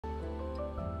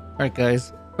Alright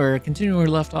guys, we're continuing where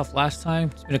we left off last time.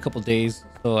 It's been a couple days,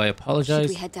 so I apologize. Should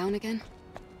we head down again?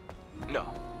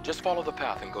 No, just follow the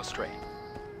path and go straight.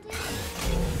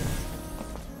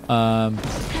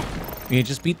 We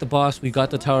just beat the boss, we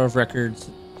got the Tower of Records,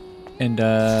 and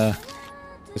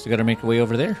guess we gotta make our way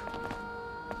over there.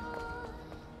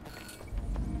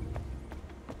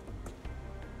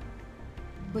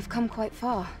 We've come quite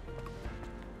far.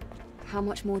 How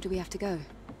much more do we have to go?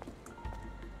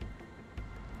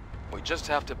 We just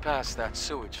have to pass that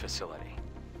sewage facility.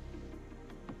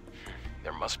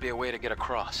 There must be a way to get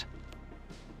across.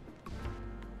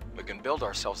 We can build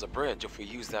ourselves a bridge if we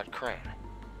use that crane.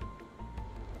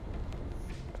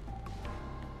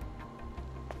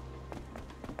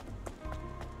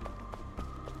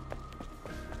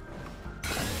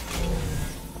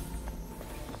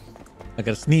 I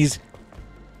gotta sneeze.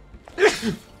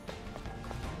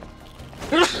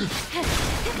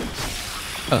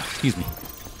 Oh, excuse me.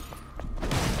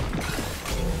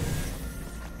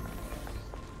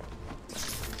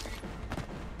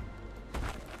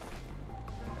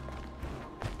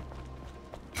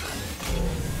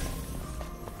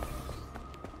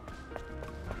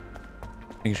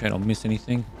 Making sure I don't miss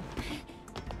anything.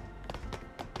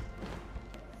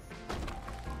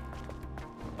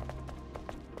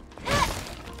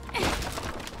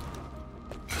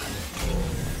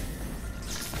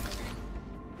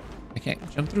 I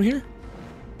can't jump through here?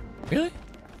 Really?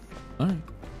 Alright.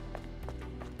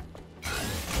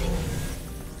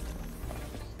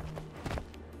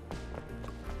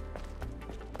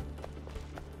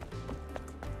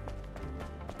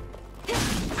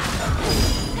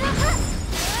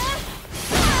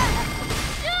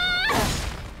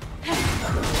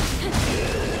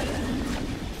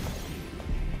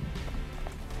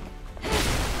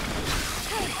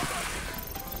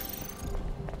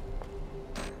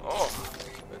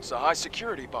 It's a high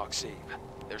security box, Eve.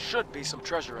 There should be some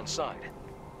treasure inside.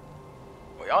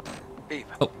 We ought... Eve,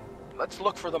 let's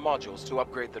look for the modules to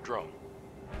upgrade the drone.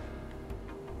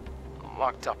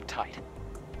 Locked up tight,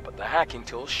 but the hacking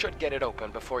tools should get it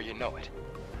open before you know it.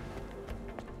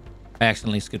 I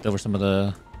accidentally skipped over some of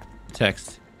the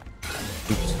text.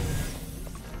 Oops.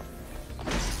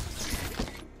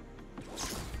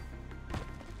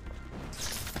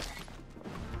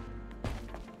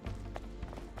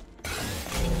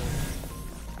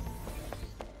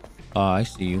 Ah, I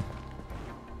see you.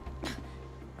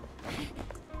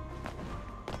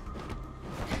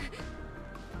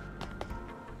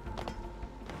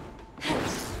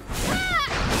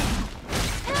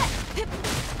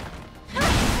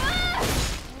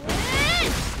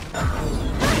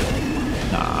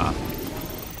 Nah.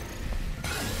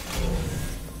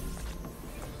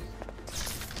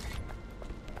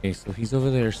 Okay, so he's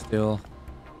over there still.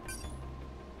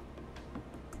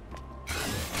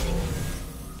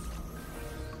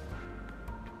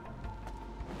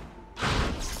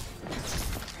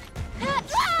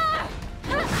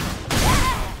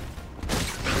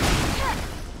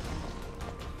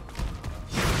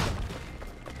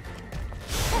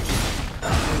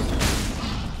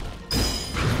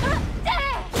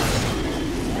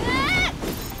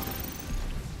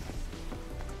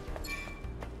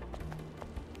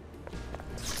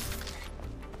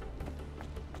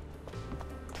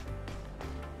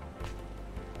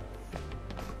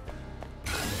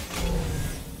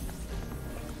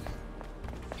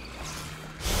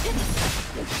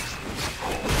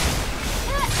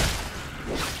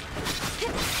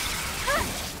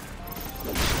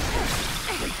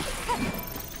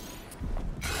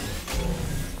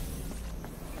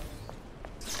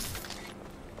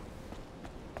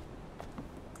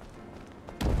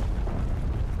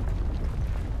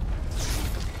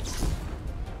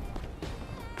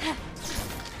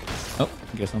 Oh,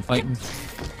 I guess I'm fighting.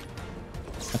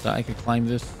 I thought I could climb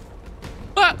this.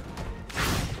 Ah!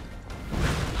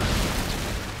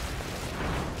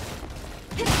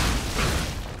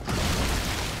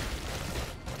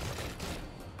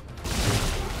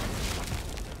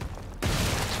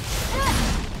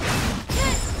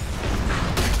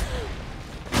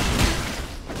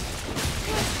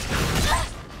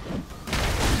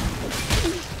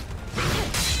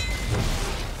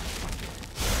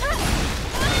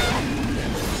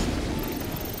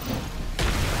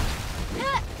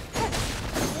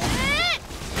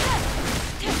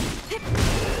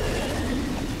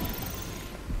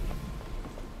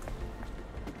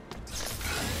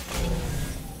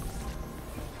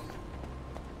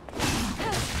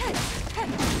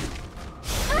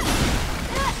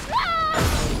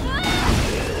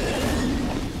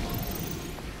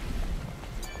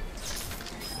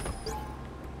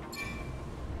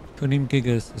 Codename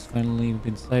Gigas has finally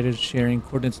been sighted, sharing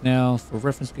coordinates now. For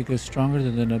reference, Giga is stronger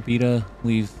than the Nabita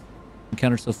we've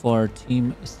encountered so far.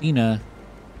 Team Athena,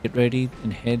 get ready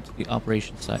and head to the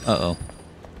operation site. Uh-oh.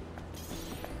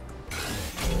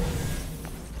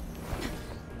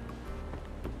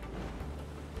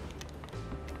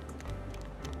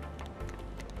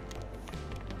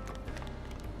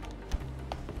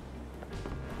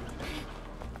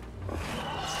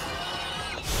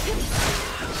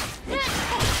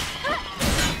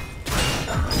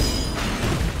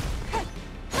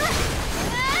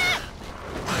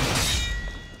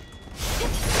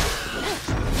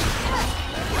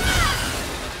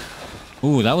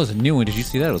 Ooh, that was a new one. Did you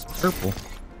see that? It was purple.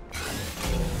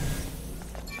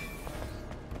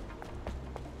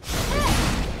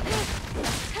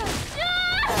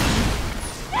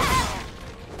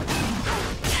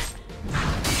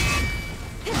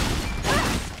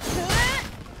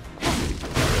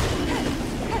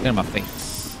 Get in my face.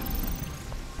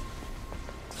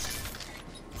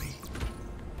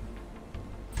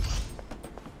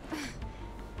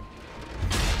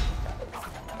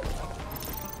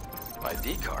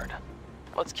 ID card.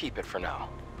 Let's keep it for now.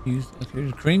 Use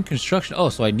crane construction. Oh,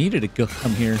 so I needed to go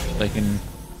come here so I can.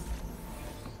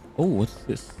 Oh, what's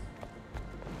this?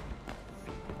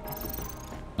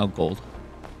 Oh, gold.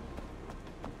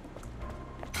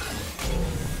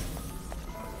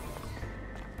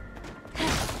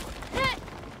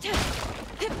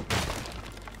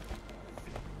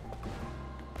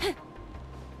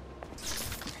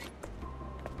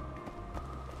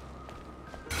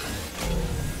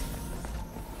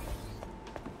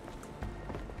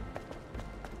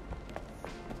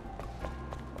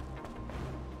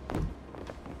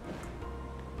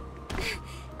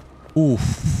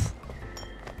 Oof.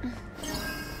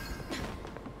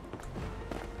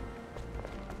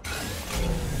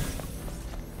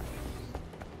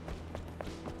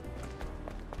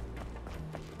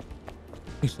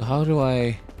 Okay, so how do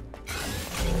I...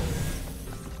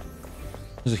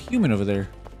 There's a human over there.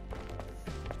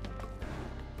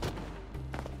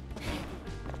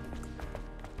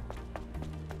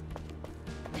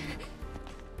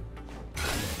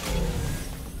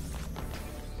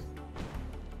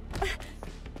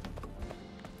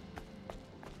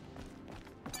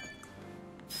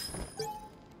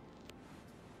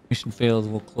 Mission failed.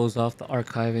 We'll close off the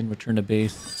archive and return to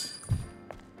base.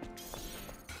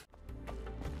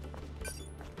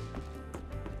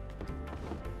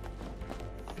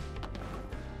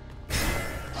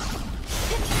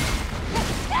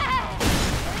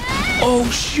 Oh,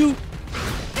 shoot!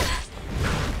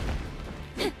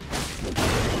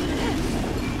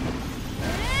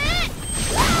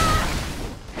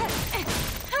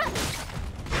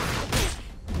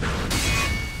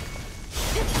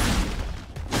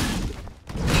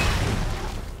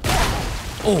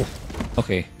 Oh,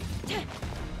 okay.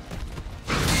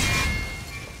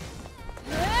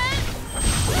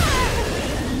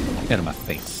 Get out of my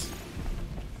face.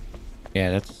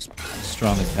 Yeah, that's a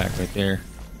strong attack right there.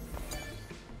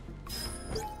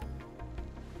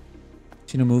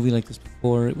 Seen a movie like this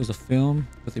before. It was a film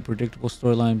with a predictable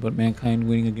storyline, but mankind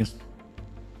winning against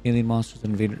alien monsters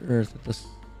that invaded Earth. At the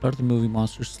start of the movie,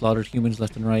 monsters slaughtered humans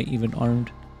left and right, even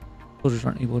armed. Soldiers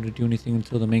aren't able to do anything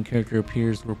until the main character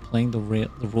appears. We're playing the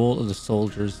role of the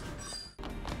soldiers.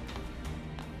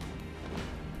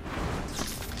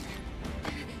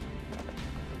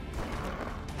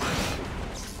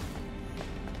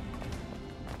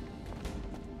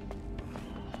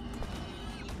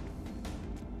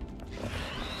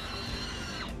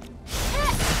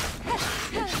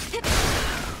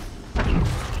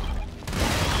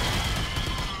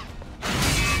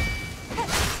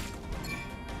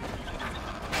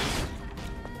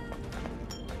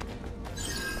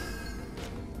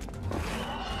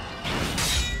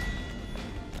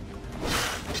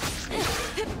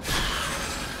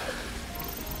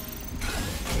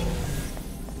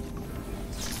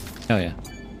 Oh yeah.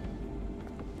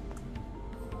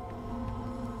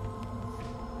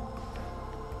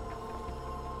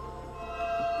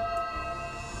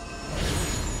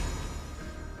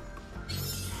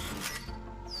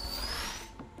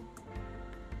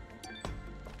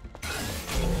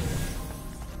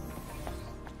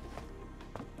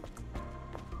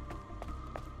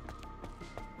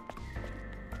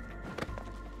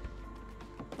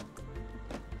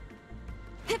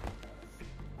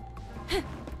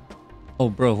 Oh,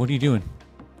 bro, what are you doing?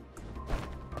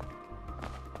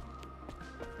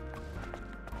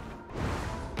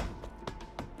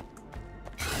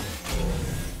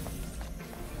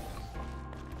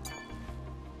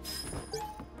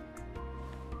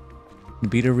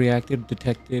 Beta reacted,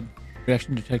 detected.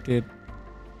 Reaction detected.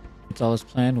 It's all as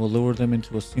planned. We'll lower them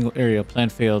into a single area. Plan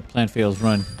failed. Plan fails.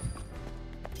 Run.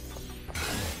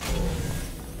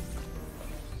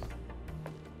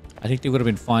 I think they would have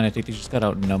been fine. I think they just got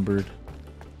outnumbered.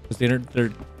 Because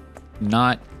they're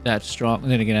not that strong.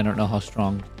 And then again, I don't know how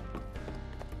strong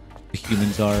the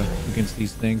humans are against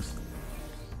these things.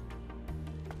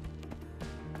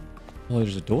 Oh,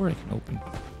 there's a door I can open.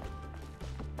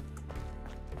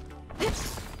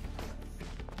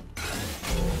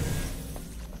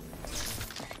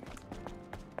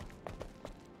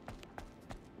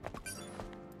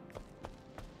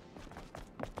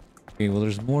 Okay, well,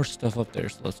 there's more stuff up there,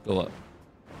 so let's go up.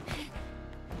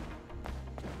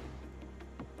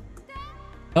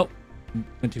 Oh,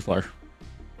 went too far.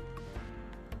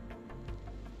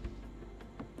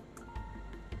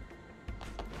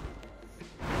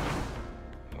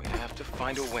 We have to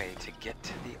find a way to get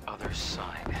to the other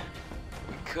side.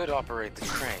 We could operate the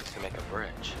crane to make a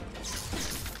bridge.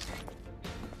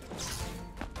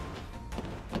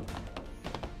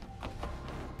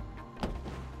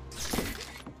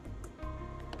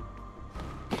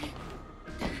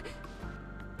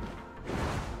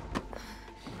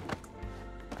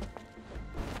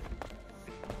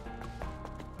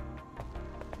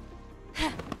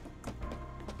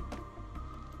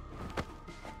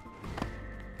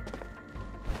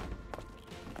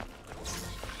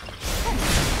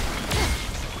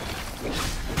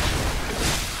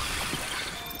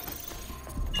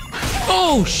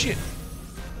 Oh, shit!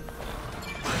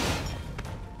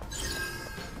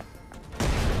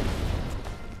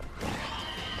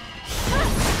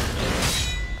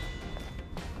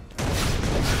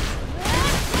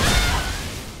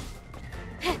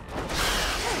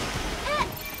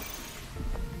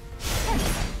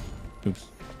 Oops.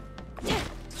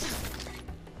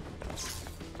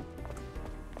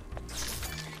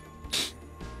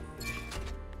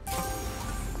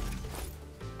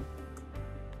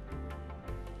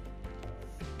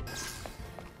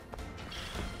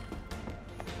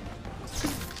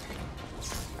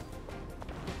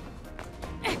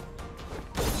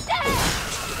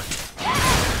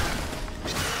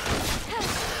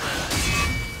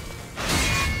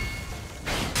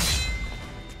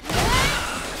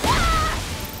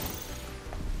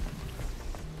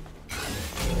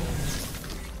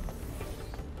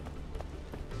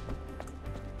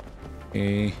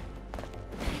 Okay.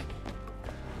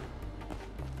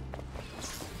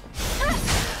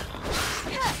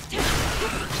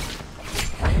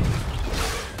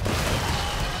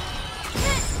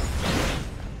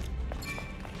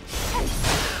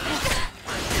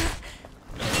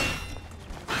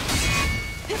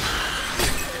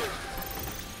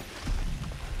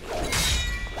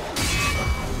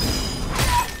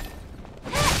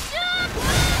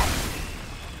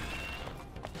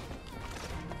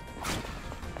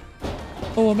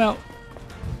 Oh, I'm out.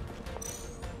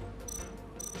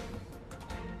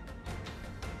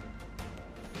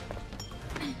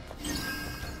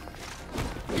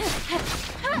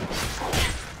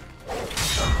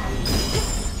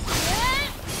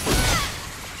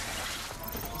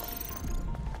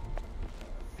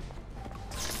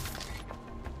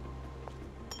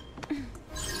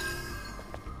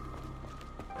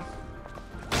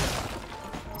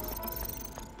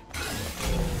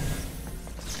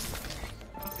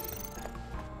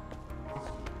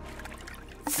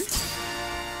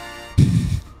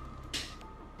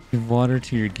 Give water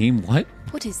to your game. What?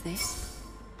 What is this?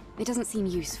 It doesn't seem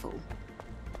useful,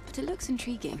 but it looks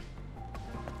intriguing.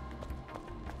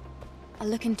 I'll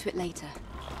look into it later.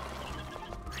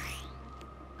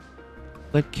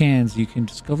 Collect cans. You can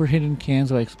discover hidden cans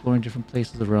by exploring different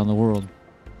places around the world.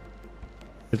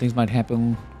 Good things might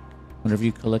happen whenever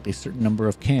you collect a certain number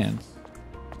of cans.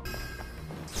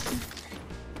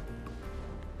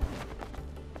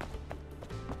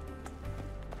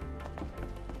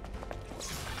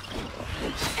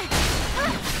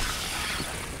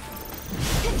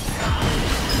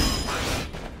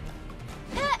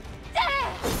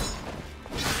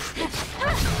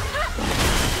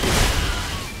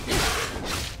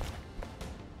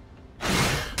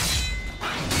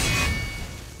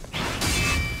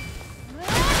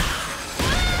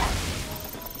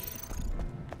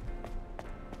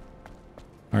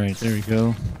 Alright, there we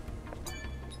go.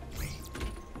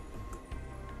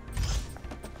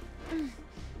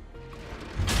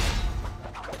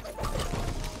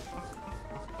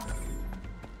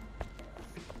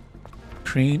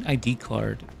 Crane ID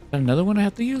card. Is that another one I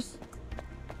have to use?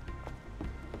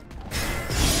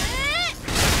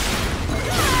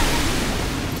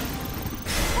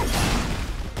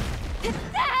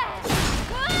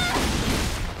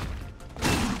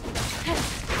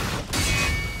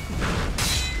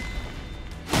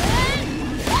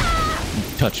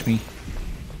 touch me.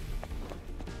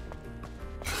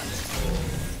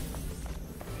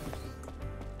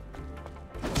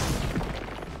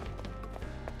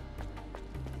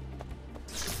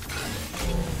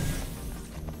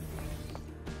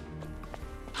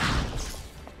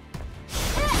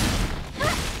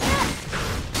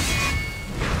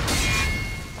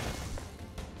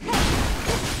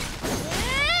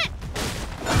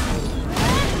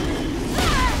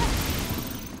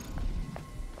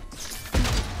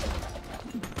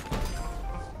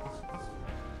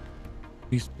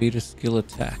 Increase beta skill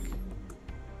attack.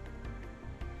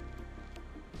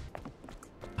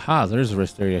 Ha, there's a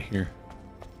rest area here.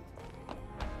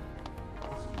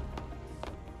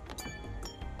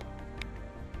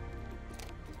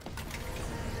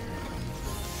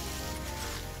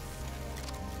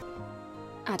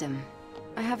 Adam,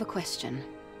 I have a question.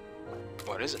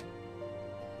 What is it?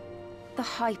 The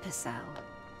hypercell.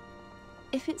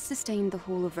 If it sustained the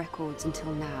Hall of Records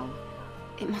until now,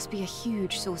 it must be a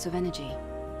huge source of energy.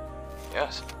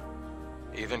 Yes.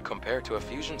 Even compared to a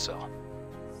fusion cell.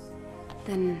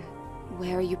 Then,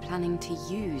 where are you planning to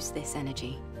use this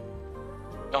energy?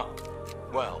 Oh,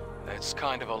 well, it's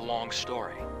kind of a long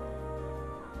story.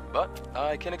 But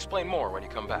I can explain more when you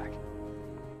come back.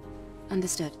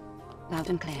 Understood. Loud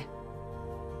and clear.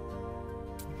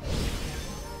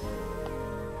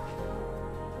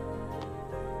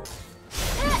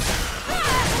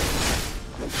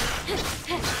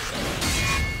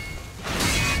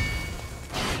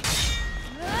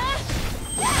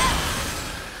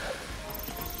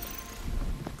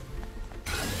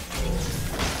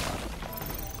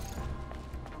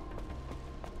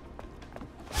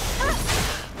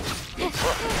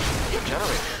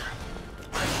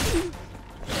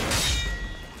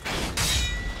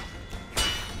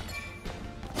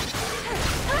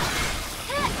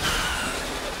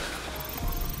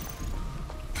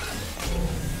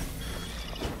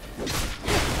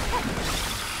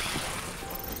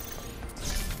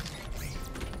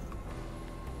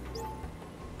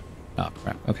 Oh,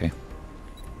 crap. Okay.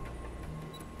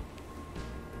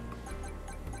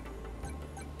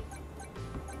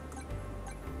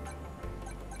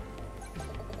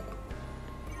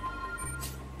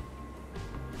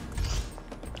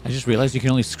 I just realized you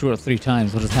can only screw it 3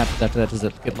 times. What happens after that? Does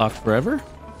it get locked forever?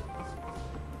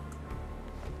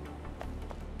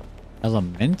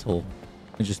 Elemental.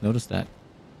 I just noticed that.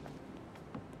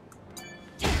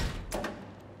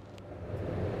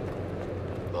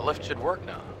 The lift should work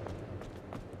now.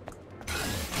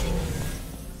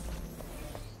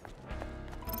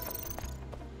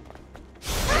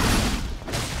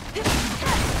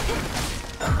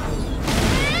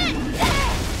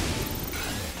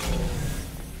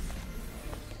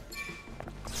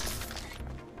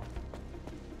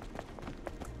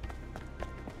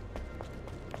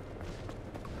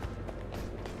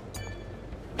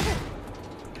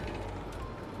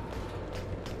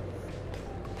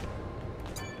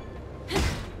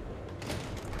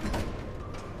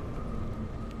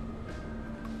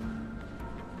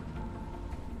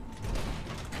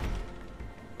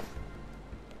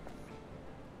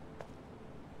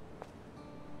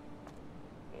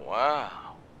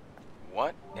 Wow,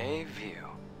 what a view.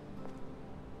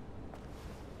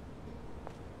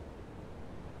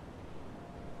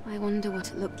 I wonder what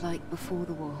it looked like before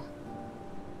the war.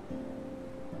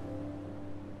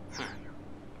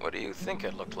 What do you think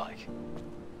it looked like?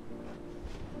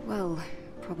 Well,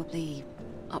 probably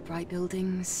upright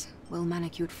buildings,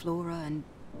 well-manicured flora, and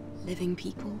living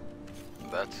people.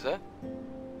 That's it?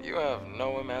 You have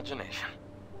no imagination.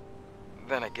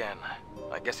 Then again,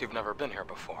 I guess you've never been here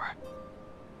before.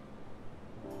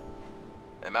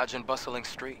 Imagine bustling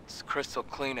streets, crystal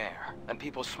clean air, and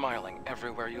people smiling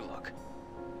everywhere you look.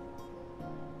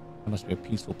 That must be a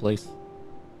peaceful place.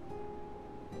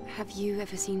 Have you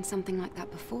ever seen something like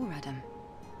that before, Adam?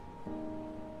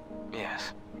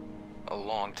 Yes, a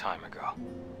long time ago.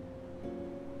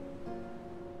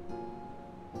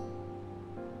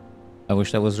 I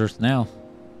wish that was Earth now.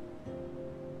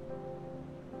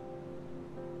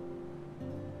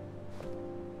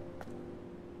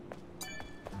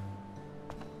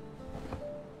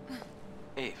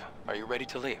 Eve, are you ready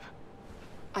to leave?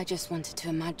 I just wanted to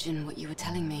imagine what you were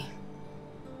telling me.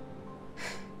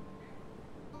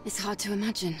 It's hard to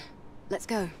imagine. Let's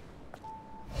go.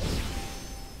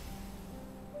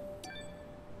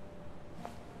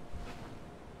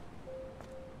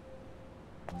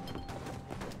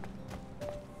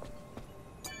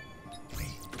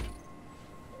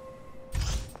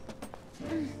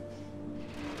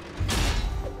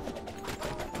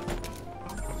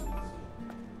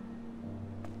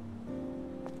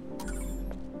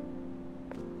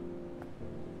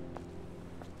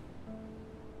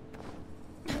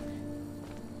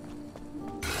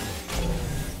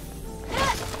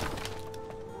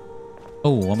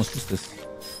 Oh, almost missed this.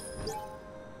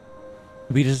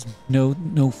 Nobita's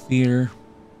no fear.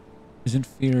 Isn't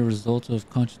fear a result of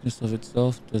consciousness of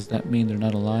itself? Does that mean they're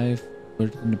not alive? Where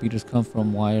did the Nobitas come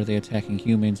from? Why are they attacking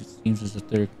humans? It seems as if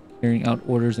they're carrying out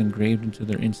orders engraved into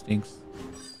their instincts.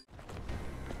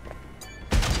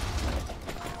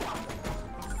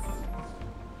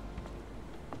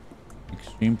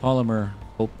 Extreme polymer.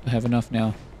 Hope I have enough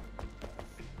now.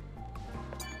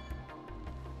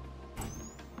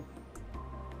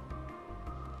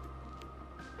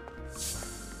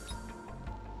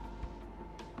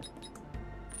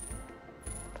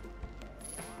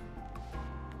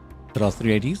 Got all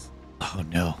 3 IDs? Oh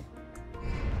no.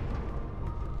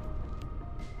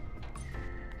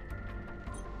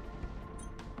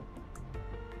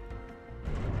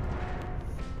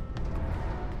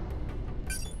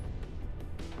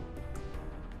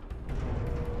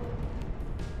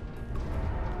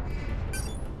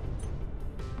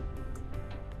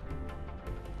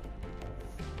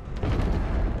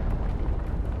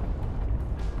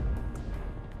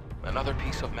 Another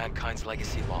piece of mankind's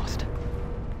legacy lost.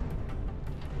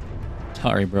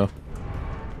 Sorry, bro.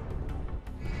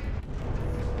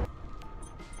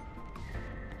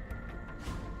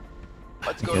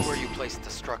 Let's go to where you placed the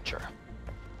structure.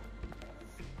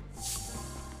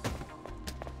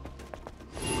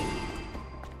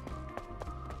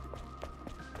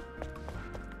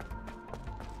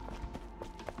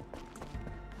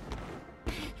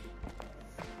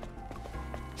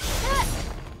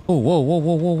 Oh, whoa, whoa,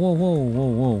 whoa, whoa, whoa, whoa, whoa,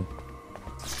 whoa.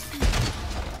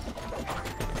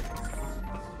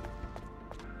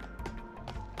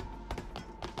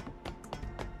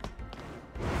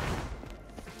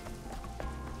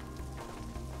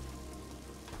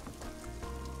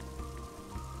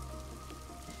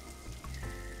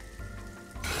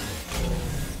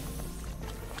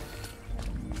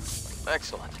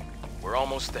 Excellent. We're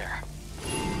almost there.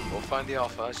 We'll find the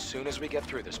Alpha as soon as we get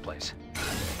through this place.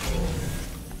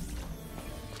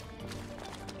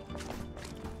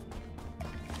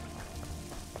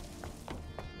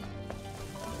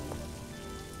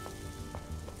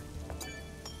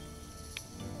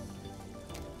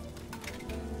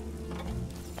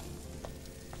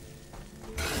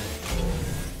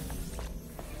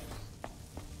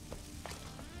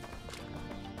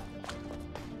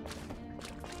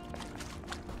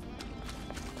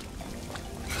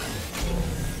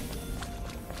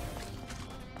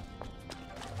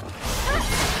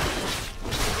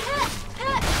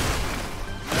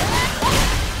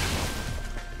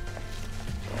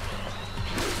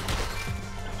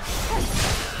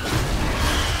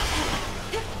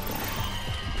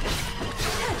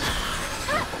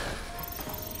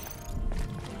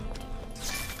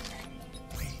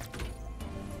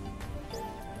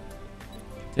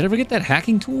 Did I ever get that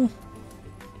hacking tool?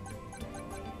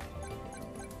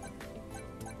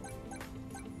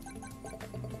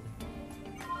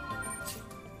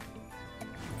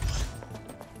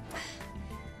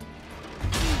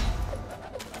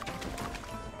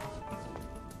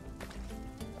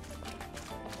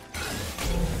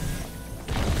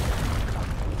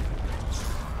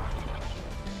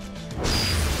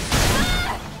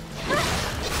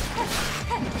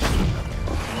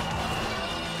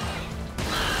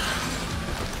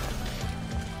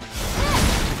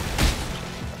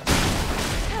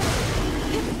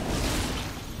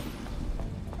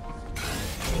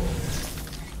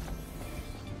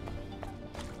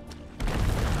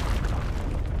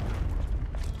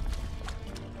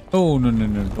 Oh, no, no,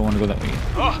 no. Don't want to go that way.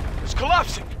 Oh, it's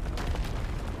collapsing!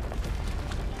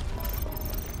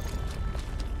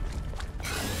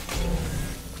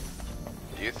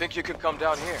 Do you think you could come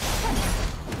down here?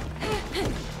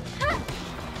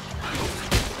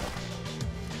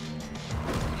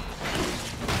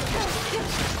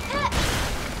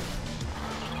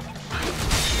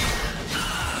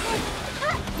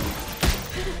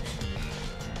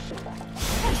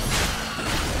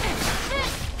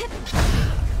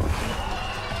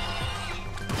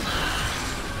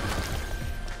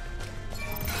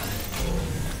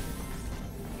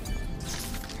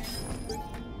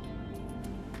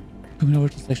 Coming over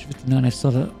to section 59, I saw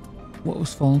that what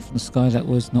was falling from the sky. That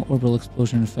was no orbital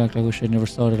explosion. In fact, I wish I never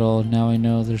saw it at all. Now I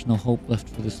know there's no hope left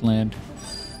for this land.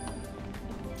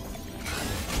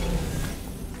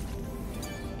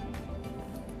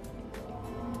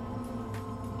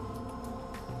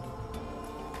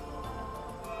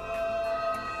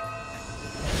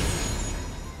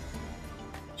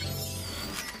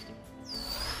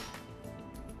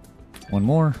 One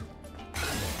more.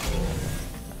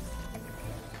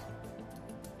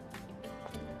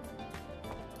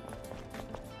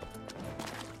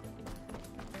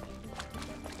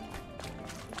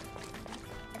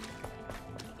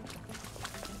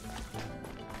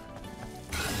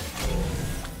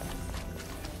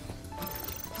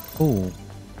 Oh.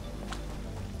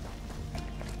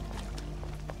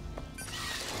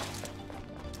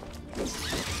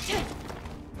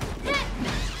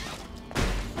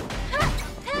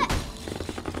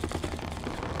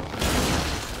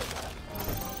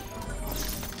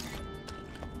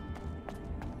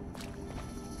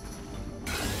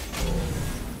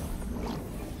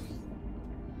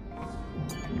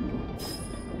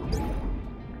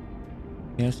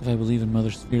 He asked if I believe in Mother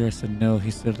Sphere. I said no.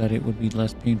 He said that it would be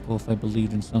less painful if I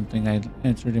believed in something. I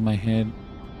answered in my head,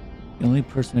 the only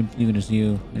person I believe in is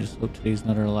you. I just hope today's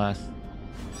not our last.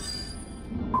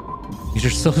 These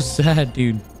are so sad,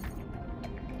 dude.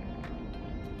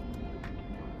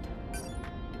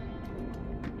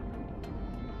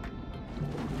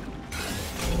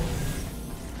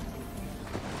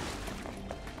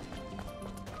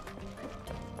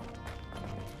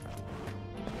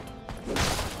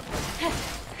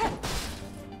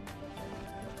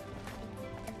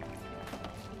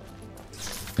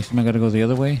 I gotta go the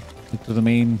other way, like to the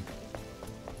main.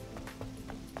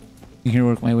 You can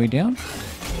work my way down.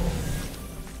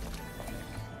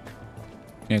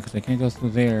 Yeah, because I can't go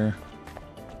through there.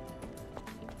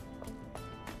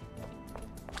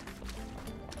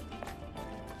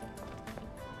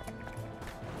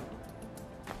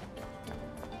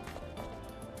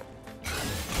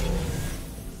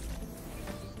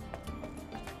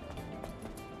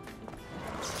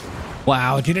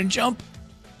 Wow, it didn't jump.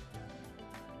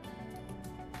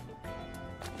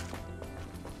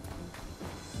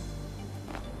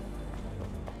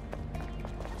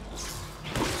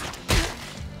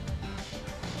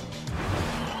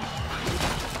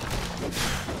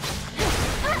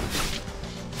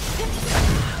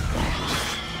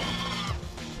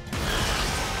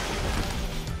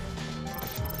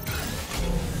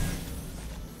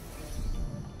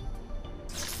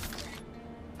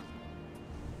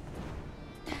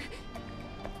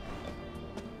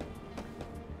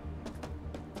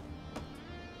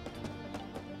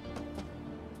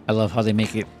 I love how they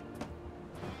make it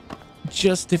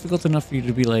just difficult enough for you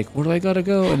to be like, where do I gotta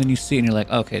go? And then you see it and you're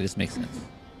like, okay, this makes sense.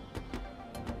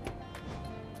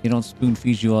 You don't spoon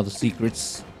feed you all the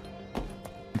secrets.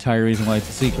 Entire reason why it's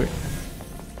a secret.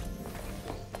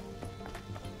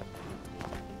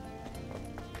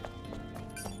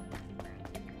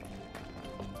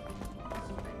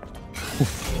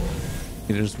 Oof.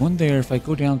 Okay, there's one there. If I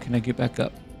go down, can I get back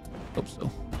up? Hope so.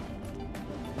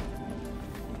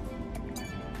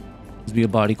 Be a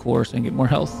body course and get more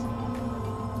health.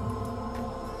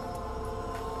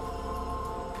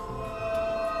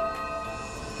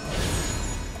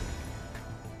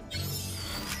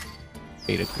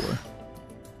 Beta core.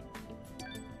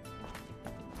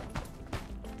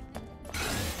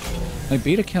 My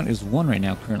beta count is 1 right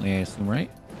now currently, I assume,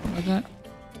 right? Something like that.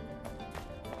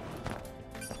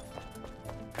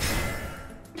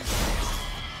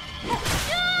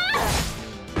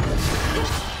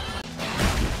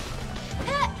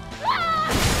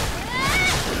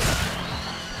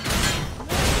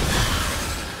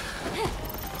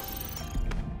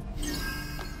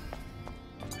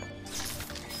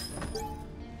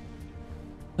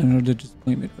 The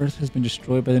disappointment. Earth has been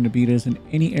destroyed by the Nabitas, and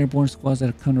any airborne squads that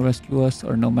have come to rescue us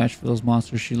are no match for those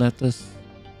monsters. She left us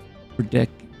for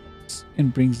decades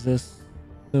and brings us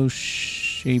those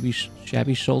shabby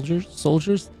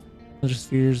soldiers. Other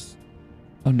spheres.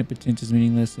 Omnipotence is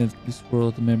meaningless, and in this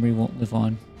world the memory won't live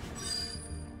on.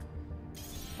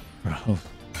 Bro.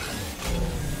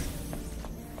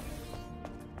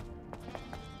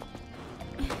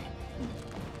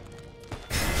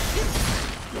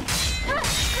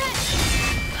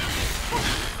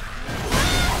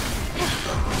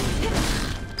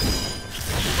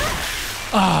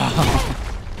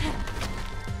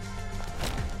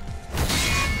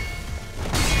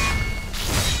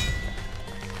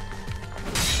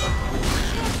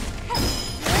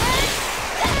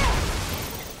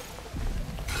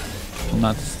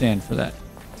 Not to stand for that.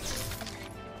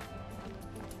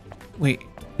 Wait,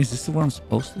 is this where I'm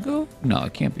supposed to go? No,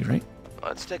 it can't be, right?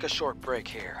 Let's take a short break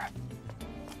here.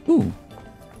 Ooh.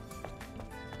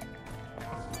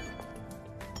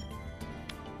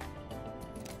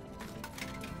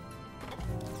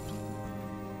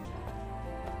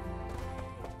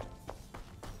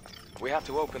 We have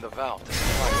to open the valve to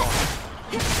supply water.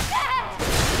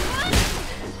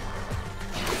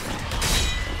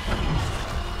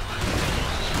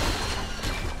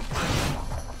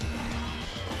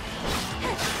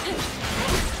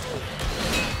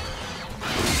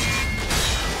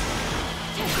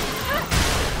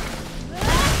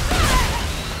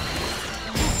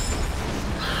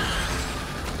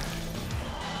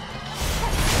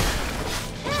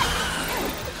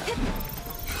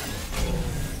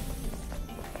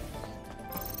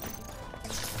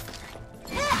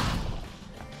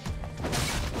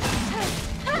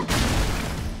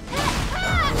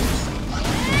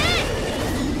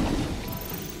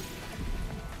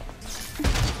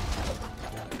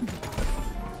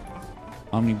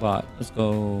 Omnibot. Let's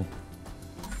go.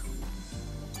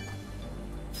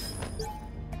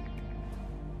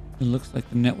 It looks like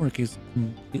the network is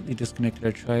completely disconnected. I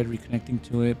tried reconnecting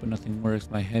to it, but nothing works.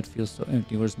 My head feels so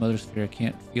empty. Where's Mother Sphere? I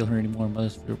can't feel her anymore. Mother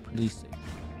Sphere, please save.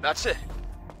 That's it.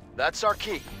 That's our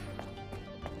key.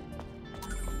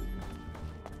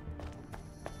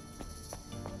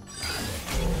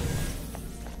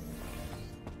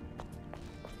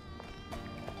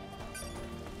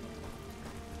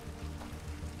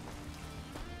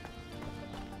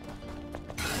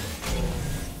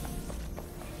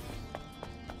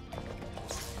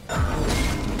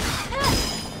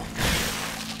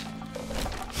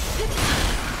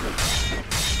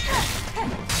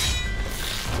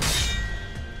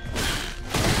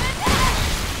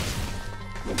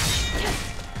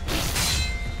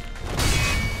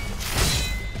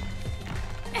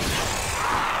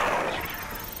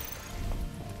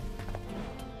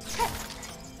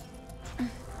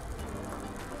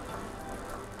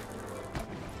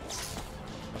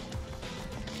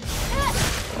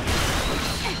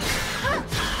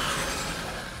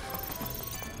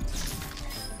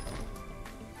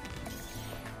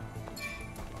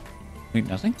 Wait,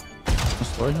 nothing? No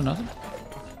storage, no nothing?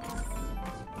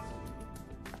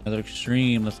 Another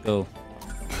extreme, let's go.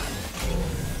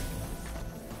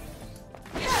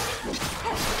 No,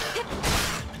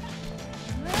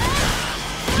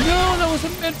 that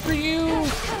wasn't meant for you!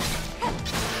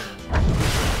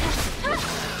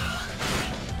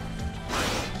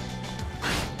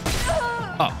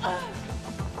 Oh.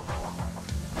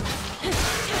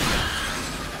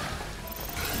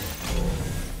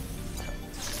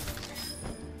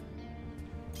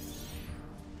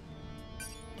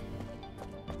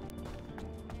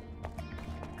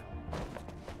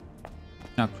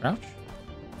 Now crouch.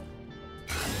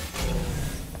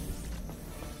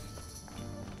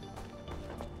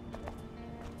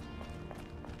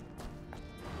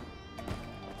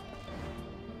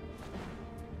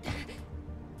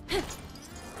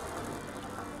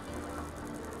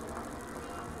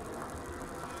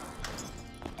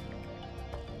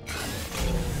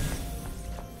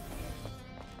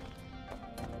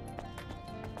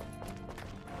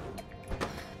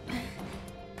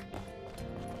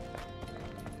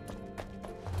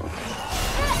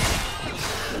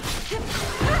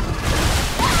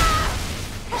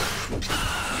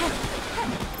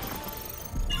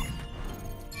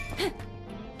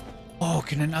 Oh,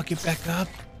 can I not get back up?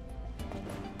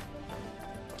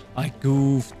 I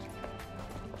goofed.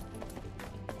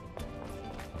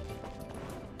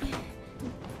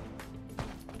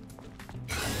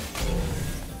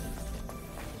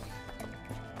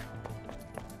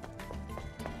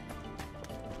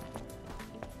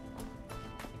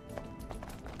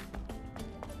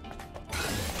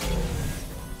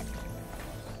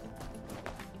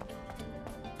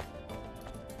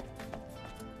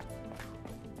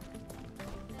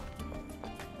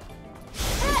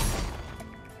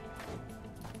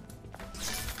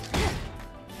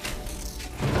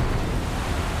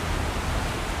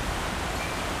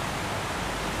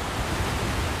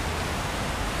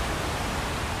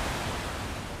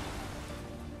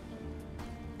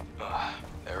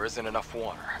 There isn't enough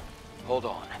water. Hold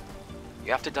on.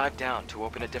 You have to dive down to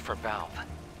open a different valve.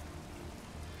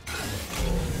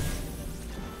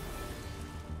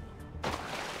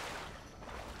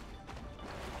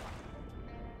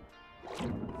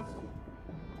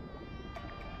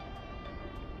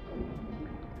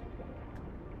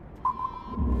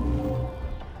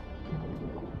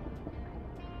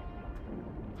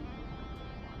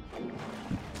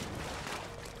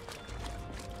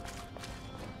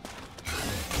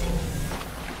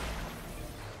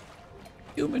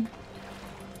 Human.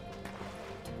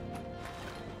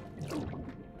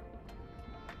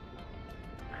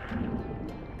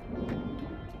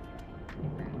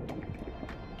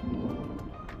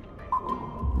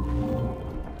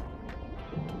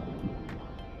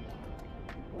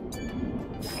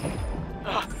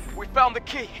 We found the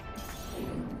key.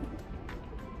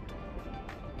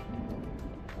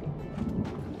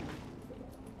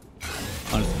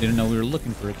 Honestly, didn't know we were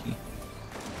looking for a key.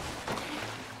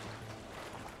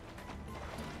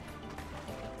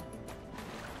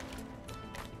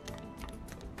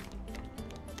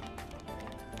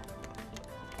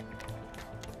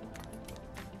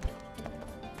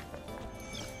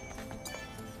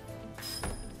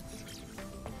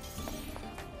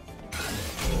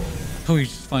 Oh, you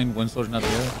just find one soldier, not the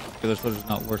other. The other soldier's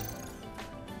not worth it.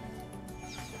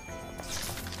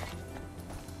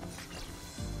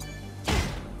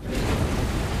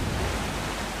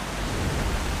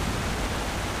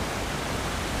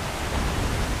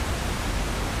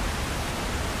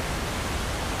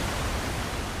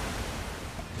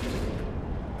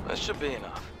 This should be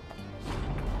enough.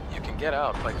 You can get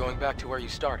out by going back to where you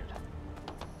started.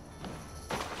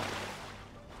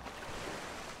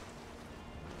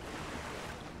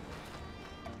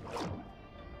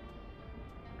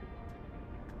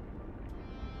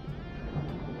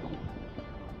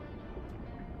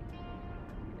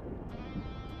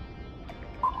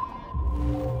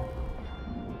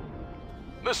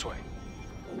 This way.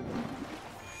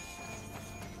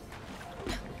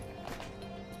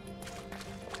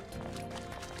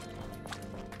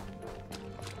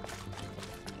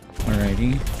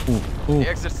 Alrighty. Ooh. The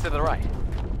exit's to the right.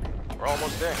 We're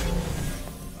almost there.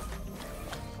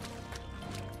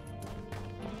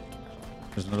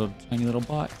 There's a little tiny little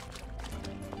bot.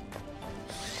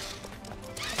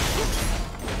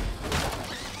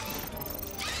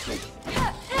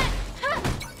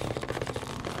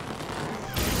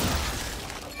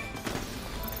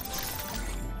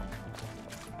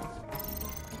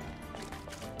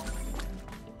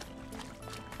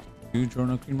 Two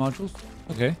journal key modules.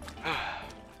 Okay.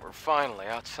 We're finally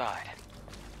outside.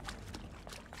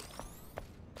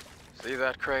 See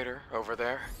that crater over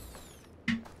there?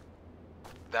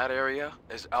 That area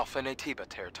is Alpha Natiba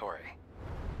territory.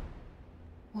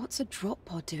 What's a drop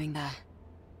pod doing there?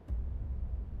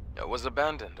 It was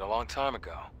abandoned a long time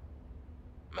ago.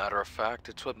 Matter of fact,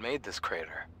 it's what made this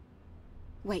crater.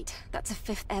 Wait, that's a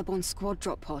 5th Airborne Squad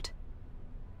drop pod.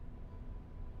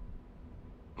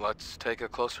 Let's take a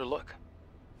closer look.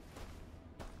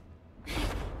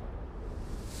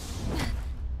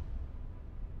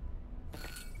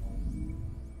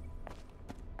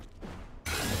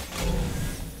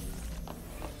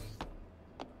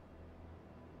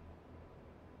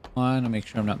 Fine, I'll make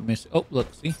sure I'm not missing. Oh,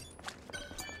 look, see?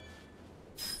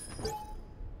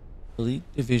 Elite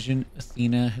Division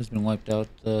Athena has been wiped out.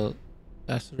 The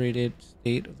lacerated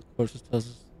state of the corpses tells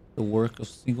us the work of a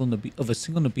single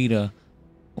Nabita.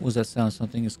 What was that sound?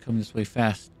 Something is coming this way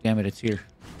fast. Damn it, it's here.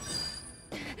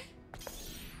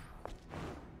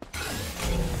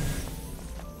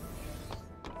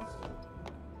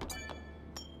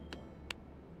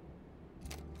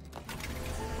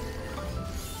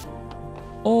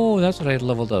 Oh, that's what I had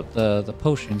leveled up. The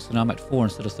potion, so now I'm at 4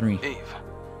 instead of 3. Eve,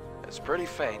 it's pretty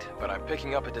faint, but I'm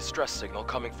picking up a distress signal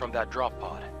coming from that drop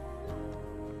pod.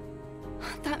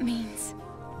 That means...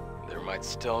 There might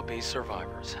still be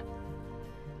survivors.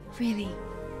 Really?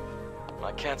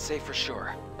 I can't say for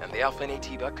sure, and the Alpha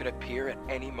Natiba could appear at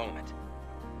any moment.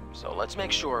 So let's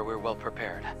make sure we're well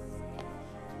prepared.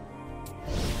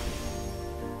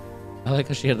 I like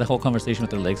how she had the whole conversation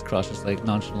with her legs crossed, just like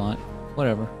nonchalant.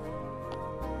 Whatever.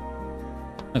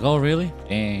 Like, oh really?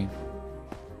 Dang.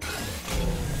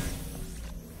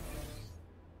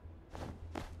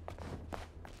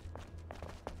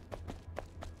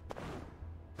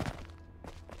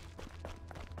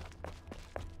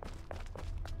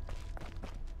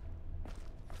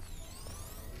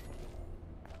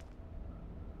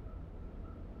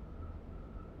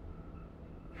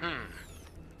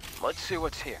 Let's see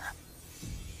what's here.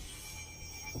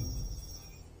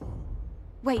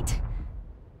 Wait.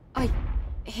 I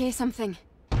hear something.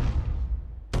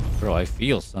 Bro, I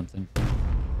feel something.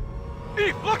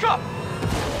 Eve, look up!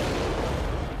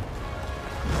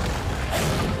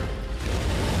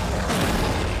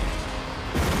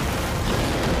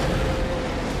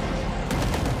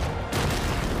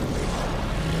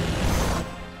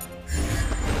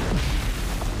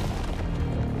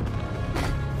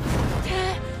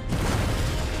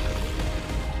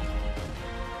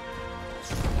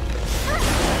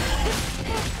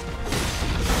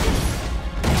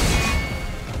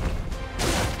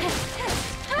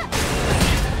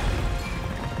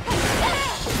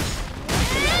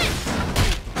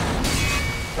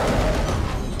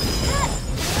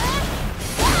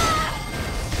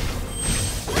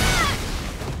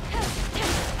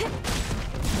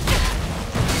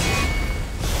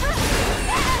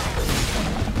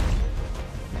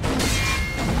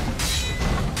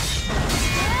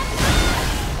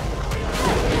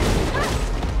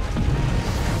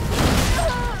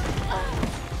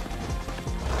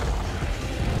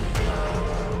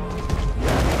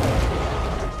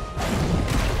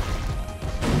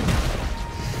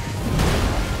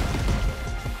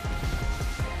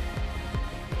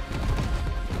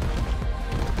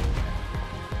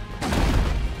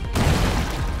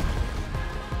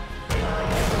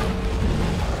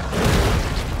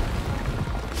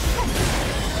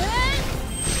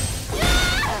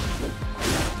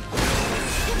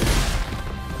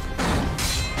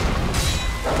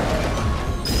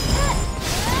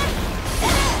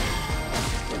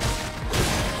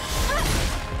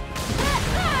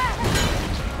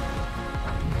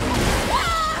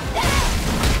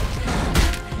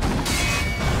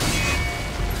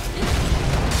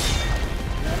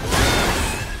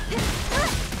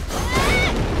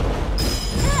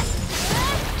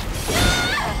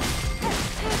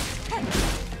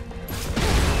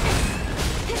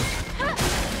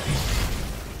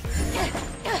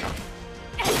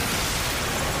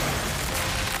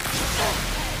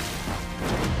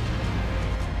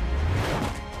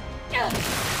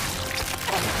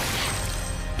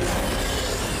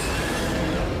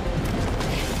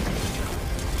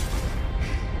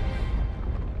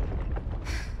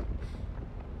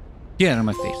 Yeah, on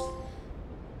my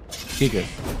face. Be good.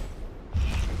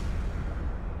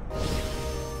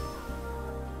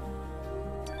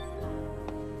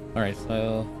 Alright,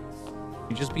 so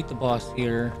we just beat the boss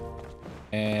here,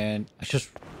 and I just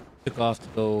took off to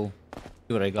go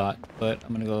do what I got, but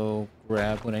I'm gonna go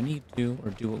grab what I need to,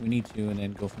 or do what we need to, and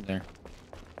then go from there.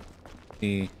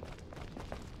 See.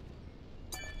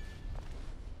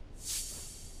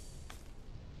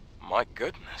 My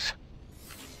goodness.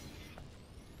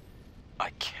 I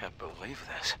can't believe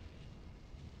this.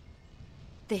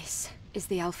 This is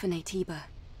the Alpha Natiba.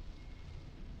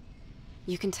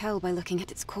 You can tell by looking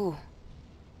at its core.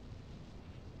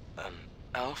 An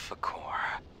Alpha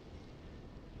Core.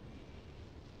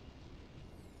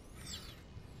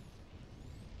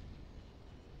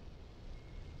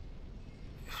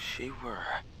 If she were...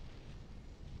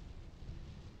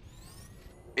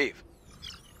 Eve.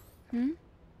 Hmm?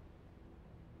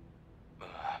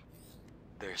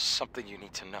 There's something you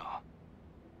need to know.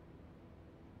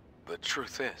 The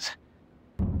truth is...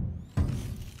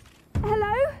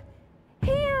 Hello?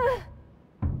 Here!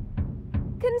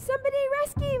 Can somebody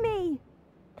rescue me?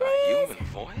 A Please? human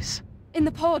voice? In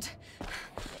the pod!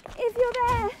 If you're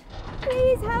there,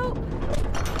 please help!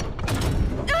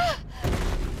 Ah!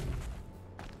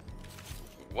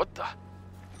 What the?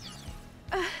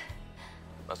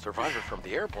 A survivor from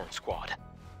the airborne squad.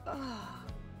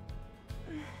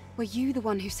 Were you the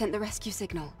one who sent the rescue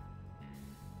signal?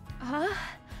 Huh?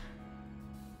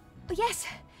 Yes.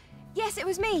 Yes, it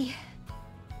was me.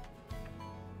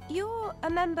 You're a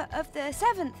member of the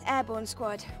 7th Airborne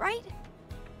Squad, right?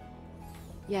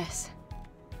 Yes.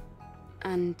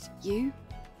 And you?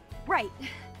 Right.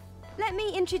 Let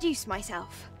me introduce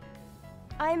myself.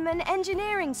 I'm an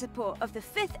engineering support of the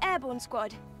 5th Airborne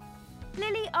Squad.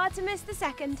 Lily Artemis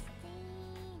II.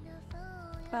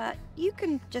 But you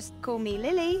can just call me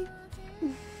Lily.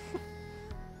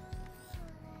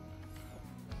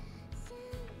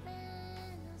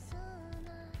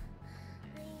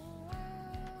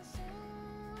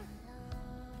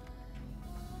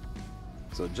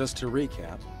 So just to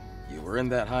recap, you were in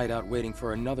that hideout waiting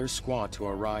for another squad to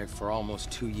arrive for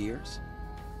almost 2 years?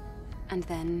 And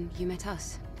then you met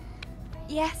us.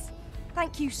 Yes.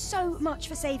 Thank you so much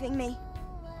for saving me.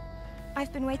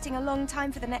 I've been waiting a long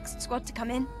time for the next squad to come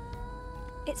in.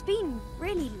 It's been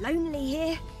really lonely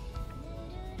here.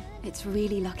 It's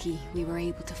really lucky we were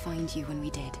able to find you when we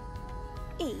did.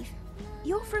 Eve,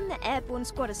 you're from the Airborne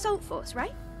Squad Assault Force,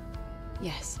 right?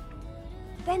 Yes.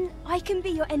 Then I can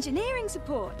be your engineering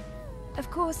support. Of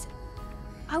course,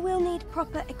 I will need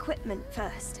proper equipment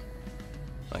first.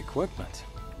 Equipment?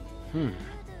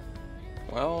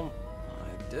 Well,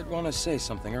 I did want to say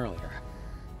something earlier.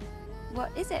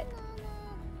 What is it?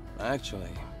 Actually,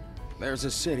 there's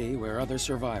a city where other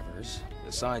survivors,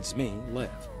 besides me, live.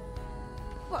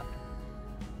 What?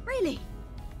 Really?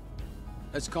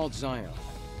 It's called Zion,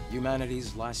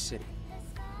 humanity's last city.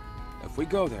 If we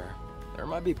go there, there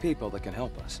might be people that can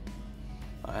help us.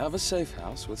 I have a safe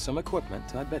house with some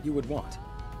equipment I bet you would want.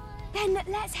 Then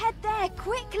let's head there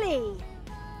quickly!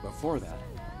 Before that,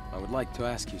 I would like to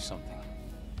ask you something.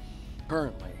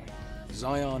 Currently,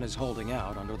 Zion is holding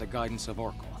out under the guidance of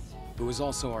Oracle, who is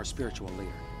also our spiritual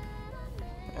leader.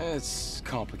 It's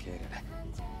complicated.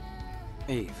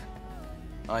 Eve,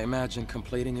 I imagine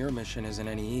completing your mission isn't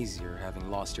any easier having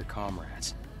lost your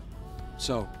comrades.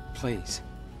 So, please,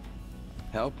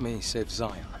 help me save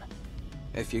Zion.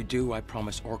 If you do, I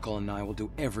promise Oracle and I will do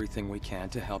everything we can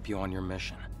to help you on your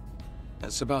mission.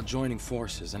 It's about joining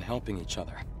forces and helping each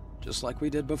other, just like we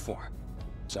did before.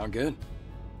 Sound good?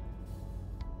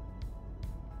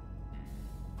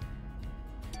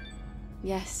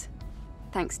 Yes.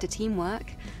 Thanks to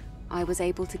teamwork, I was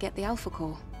able to get the Alpha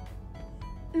Core.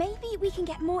 Maybe we can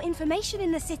get more information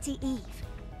in the city, Eve.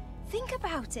 Think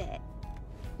about it.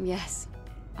 Yes.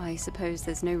 I suppose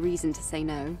there's no reason to say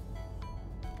no.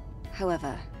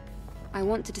 However, I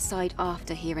want to decide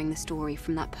after hearing the story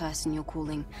from that person you're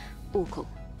calling Oracle.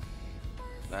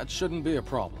 That shouldn't be a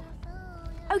problem.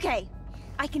 Okay,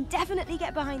 I can definitely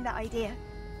get behind that idea.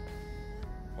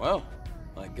 Well,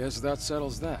 I guess that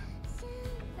settles that.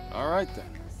 All right then,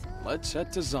 let's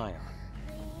head to Zion.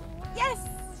 Yes!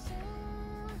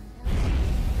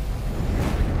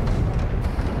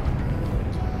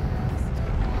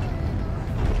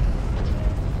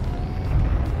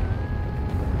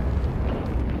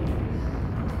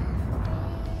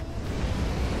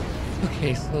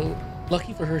 Okay, so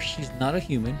lucky for her, she's not a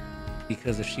human,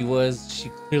 because if she was, she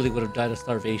clearly would have died of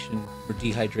starvation or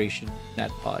dehydration in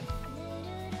that pod.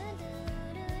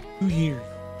 2 years.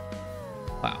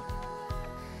 Wow.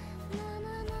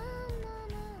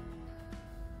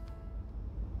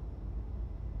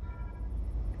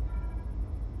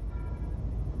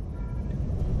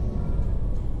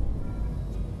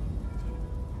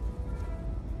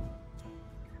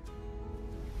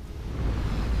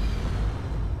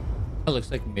 That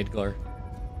looks like Midgar.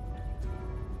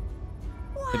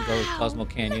 Midgar with Cosmo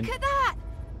Canyon. Look at that!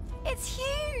 It's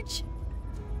huge!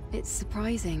 It's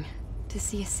surprising to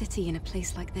see a city in a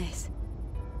place like this.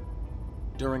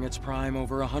 During its prime,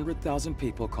 over 100,000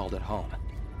 people called it home.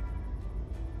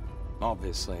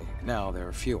 Obviously, now there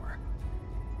are fewer.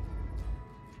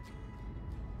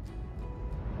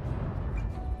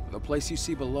 The place you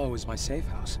see below is my safe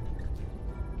house.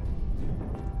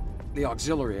 The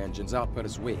auxiliary engine's output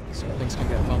is weak, so things can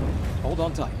get bumpy. Hold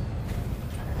on tight.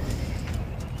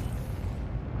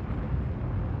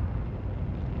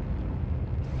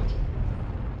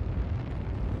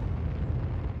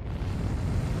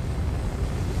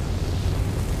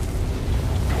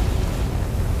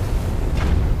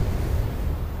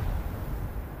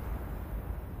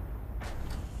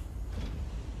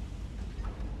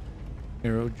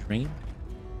 Arrow Drain.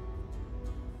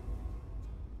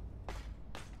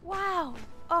 Wow!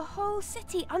 A whole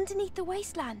city underneath the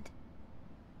wasteland.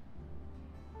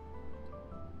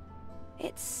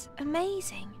 It's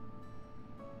amazing.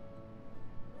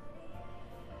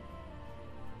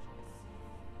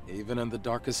 Even in the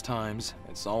darkest times,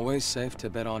 it's always safe to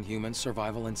bet on human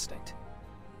survival instinct.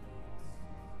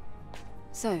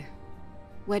 So,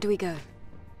 where do we go?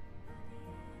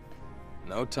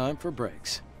 No time for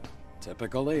breaks.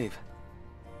 Typical Eve.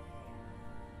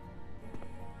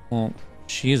 Well,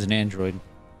 she is an android.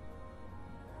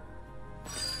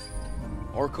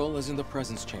 Oracle is in the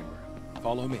presence chamber.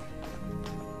 Follow me.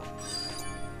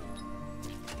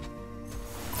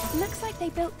 Looks like they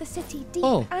built the city deep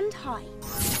Oh. and high.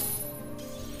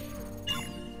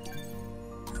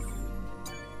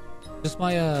 Just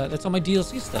my that's all my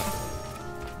DLC stuff.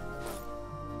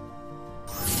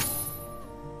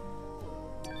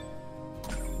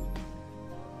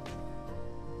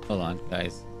 Hold on,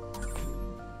 guys.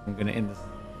 I'm gonna end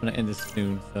this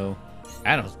soon. So,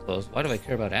 Adam's close. Why do I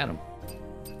care about Adam?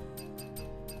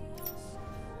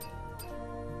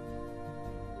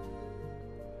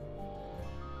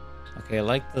 Okay, I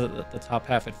liked the top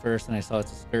half at first, and I saw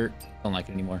it's a skirt. Don't like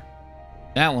it anymore.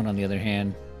 That one, on the other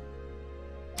hand.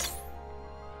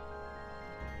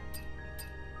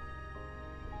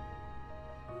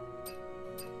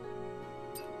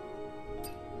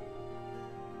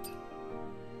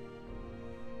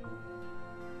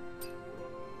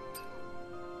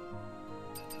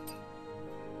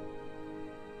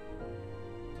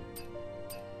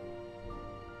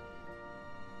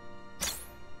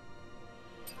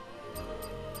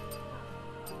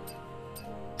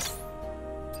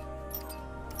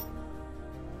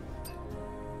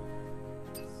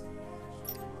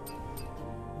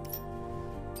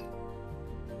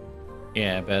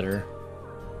 Yeah, better.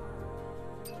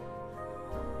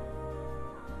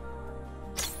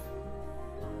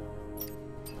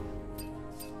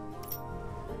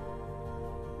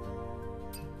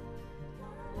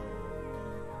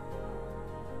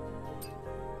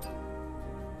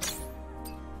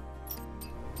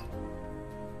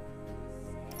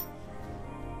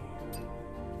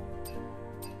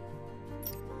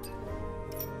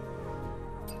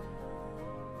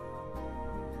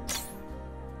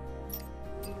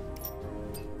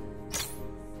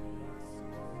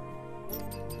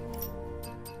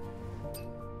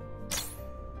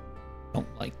 Don't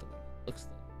like the way it looks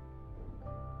though.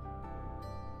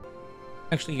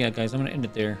 Actually, yeah, guys, I'm gonna end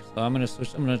it there. So I'm gonna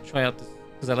switch. I'm gonna try out this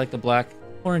because I like the black.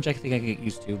 Orange, I think I can get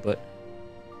used to, but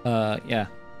yeah.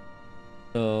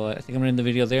 So I think I'm gonna end the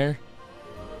video there,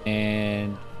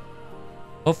 and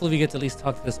hopefully we get to at least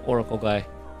talk to this Oracle guy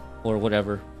or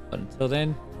whatever. But until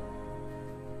then,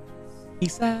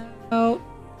 peace out.